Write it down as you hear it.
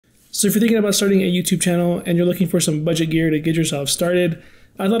So if you're thinking about starting a YouTube channel and you're looking for some budget gear to get yourself started,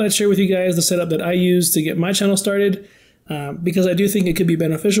 I thought I'd share with you guys the setup that I use to get my channel started, because I do think it could be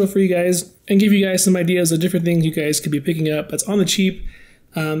beneficial for you guys and give you guys some ideas of different things you guys could be picking up that's on the cheap,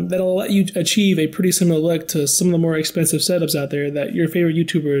 that'll let you achieve a pretty similar look to some of the more expensive setups out there that your favorite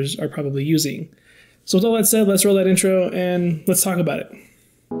YouTubers are probably using. So with all that said, let's roll that intro and let's talk about it.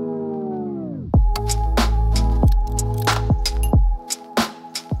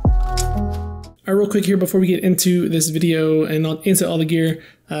 All right, real quick here before we get into this video and into all the gear.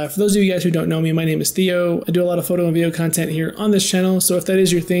 For those of you guys who don't know me, my name is Theo. I do a lot of photo and video content here on this channel, so if that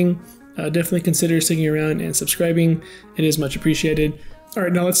is your thing, definitely consider sticking around and subscribing. It is much appreciated. All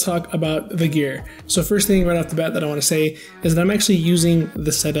right, now let's talk about the gear. So first thing right off the bat that I want to say is that I'm actually using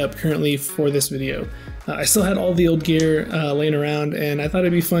the setup currently for this video. I still had all the old gear laying around, and I thought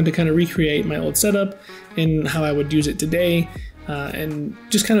it'd be fun to kind of recreate my old setup and how I would use it today. And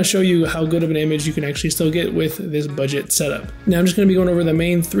just kind of show you how good of an image you can actually still get with this budget setup. Now I'm just going to be going over the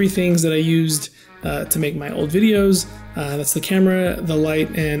main three things that I used to make my old videos. That's the camera, the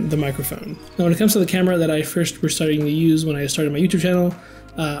light, and the microphone. Now when it comes to the camera that I first was starting to use when I started my YouTube channel,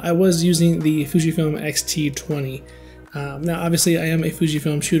 I was using the Fujifilm X-T20. Now obviously I am a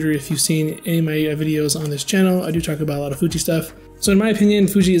Fujifilm shooter. If you've seen any of my videos on this channel, I do talk about a lot of Fuji stuff. So in my opinion,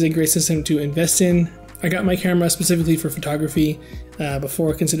 Fuji is a great system to invest in. I got my camera specifically for photography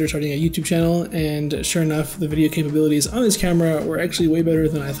before I considered starting a YouTube channel, and sure enough, the video capabilities on this camera were actually way better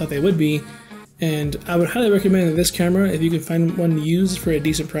than I thought they would be. And I would highly recommend this camera if you can find one used for a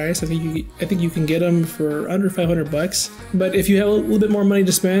decent price. I think you can get them for under 500 bucks. But if you have a little bit more money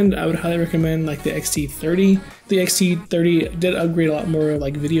to spend, I would highly recommend like the X-T30. The X-T30 did upgrade a lot more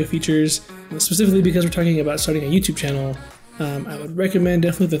like video features, specifically because we're talking about starting a YouTube channel. I would recommend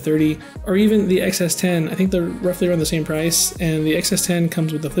definitely the 30 or even the XS10. I think they're roughly around the same price, and the XS10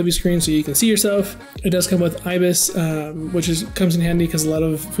 comes with a flippy screen so you can see yourself. It does come with IBIS, which comes in handy because a lot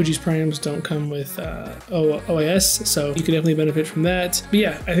of Fuji's primes don't come with OIS, so you could definitely benefit from that. But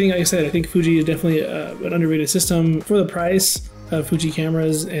yeah, I think, like I said, I think Fuji is definitely an underrated system for the price of Fuji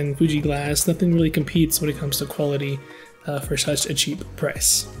cameras and Fuji glass. Nothing really competes when it comes to quality for such a cheap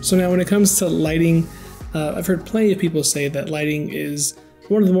price. So now when it comes to lighting, I've heard plenty of people say that lighting is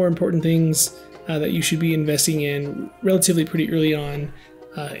one of the more important things that you should be investing in relatively pretty early on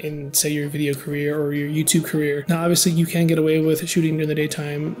in, say, your video career or your YouTube career. Now, obviously, you can get away with shooting during the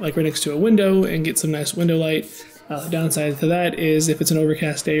daytime, like right next to a window, and get some nice window light. The downside to that is if it's an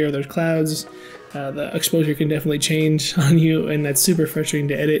overcast day or there's clouds, the exposure can definitely change on you, and that's super frustrating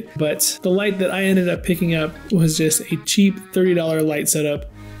to edit. But the light that I ended up picking up was just a cheap $30 light setup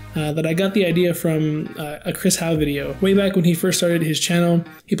that I got the idea from a Chris Howe video. Way back when he first started his channel,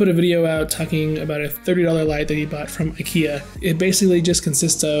 he put a video out talking about a $30 light that he bought from IKEA. It basically just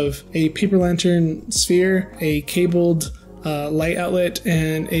consists of a paper lantern sphere, a cabled light outlet,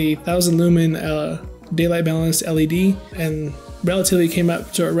 and a 1000 lumen daylight balanced LED, and relatively came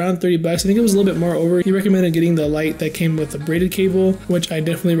up to around 30 bucks. I think it was a little bit more over. He recommended getting the light that came with a braided cable, which I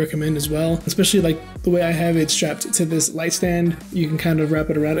definitely recommend as well, especially like the way I have it strapped to this light stand. You can kind of wrap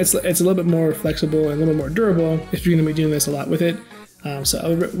it around. It's a little bit more flexible and a little bit more durable if you're going to be doing this a lot with it. So I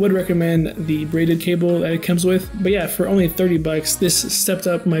would recommend the braided cable that it comes with. But yeah, for only 30 bucks, this stepped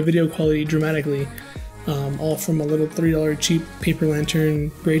up my video quality dramatically, all from a little $30 cheap paper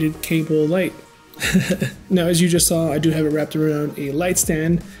lantern braided cable light. Now, as you just saw, I do have it wrapped around a light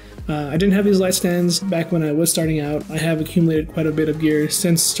stand. I didn't have these light stands back when I was starting out. I have accumulated quite a bit of gear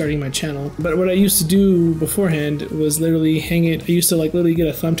since starting my channel. But what I used to do beforehand was literally hang it. I used to like literally get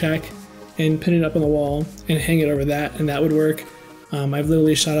a thumbtack and pin it up on the wall and hang it over that, and that would work. I've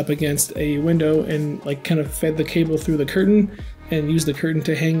literally shot up against a window and like kind of fed the cable through the curtain and used the curtain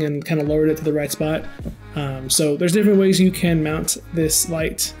to hang and kind of lowered it to the right spot. So there's different ways you can mount this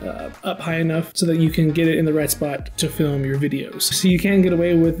light up high enough so that you can get it in the right spot to film your videos. So you can get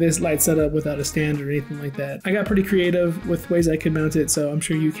away with this light setup without a stand or anything like that. I got pretty creative with ways I could mount it, so I'm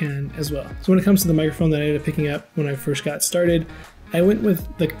sure you can as well. So when it comes to the microphone that I ended up picking up when I first got started, I went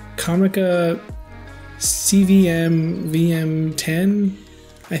with the Comica CVM VM10.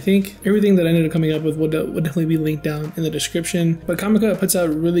 I think everything that I ended up coming up with would definitely be linked down in the description. But Comica puts out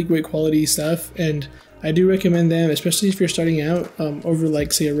really great quality stuff, and I do recommend them, especially if you're starting out over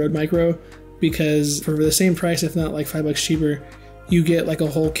like say a Rode Micro, because for the same price, if not like $5 cheaper, you get like a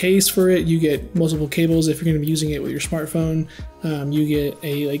whole case for it. You get multiple cables if you're going to be using it with your smartphone. You get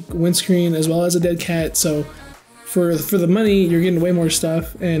a like windscreen as well as a dead cat. So for the money, you're getting way more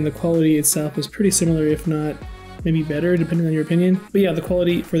stuff, and the quality itself is pretty similar, if not maybe better, depending on your opinion. But yeah, the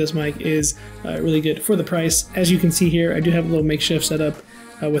quality for this mic is really good for the price. As you can see here, I do have a little makeshift setup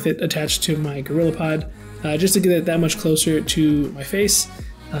with it attached to my GorillaPod, just to get it that much closer to my face.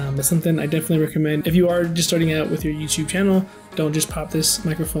 That's something I definitely recommend. If you are just starting out with your YouTube channel, don't just pop this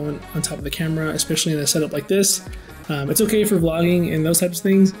microphone on top of the camera, especially in a setup like this. It's okay for vlogging and those types of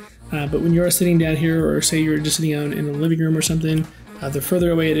things, but when you're sitting down here, or say you're just sitting out in a living room or something, the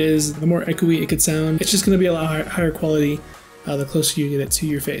further away it is, the more echoey it could sound. It's just going to be a lot higher quality the closer you get it to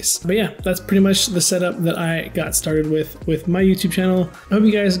your face. But yeah, that's pretty much the setup that I got started with my YouTube channel. I hope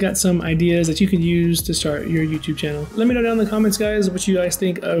you guys got some ideas that you could use to start your YouTube channel. Let me know down in the comments, guys, what you guys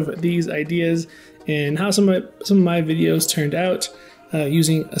think of these ideas and how some of my videos turned out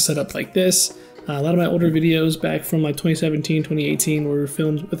using a setup like this. A lot of my older videos back from like 2017, 2018 were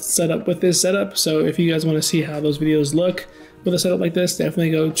filmed with this setup. So if you guys want to see how those videos look with a setup like this,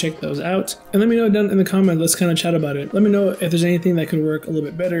 definitely go check those out. And let me know down in the comments, let's kind of chat about it. Let me know if there's anything that could work a little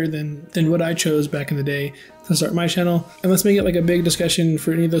bit better than what I chose back in the day to start my channel. And let's make it like a big discussion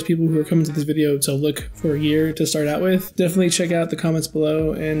for any of those people who are coming to this video to look for gear to start out with. Definitely check out the comments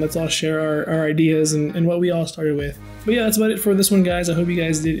below and let's all share our ideas and what we all started with. But yeah, that's about it for this one, guys. I hope you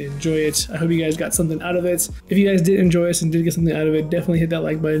guys did enjoy it. I hope you guys got something out of it. If you guys did enjoy this and did get something out of it, definitely hit that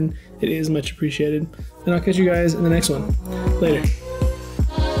like button. It is much appreciated. And I'll catch you guys in the next one. Later.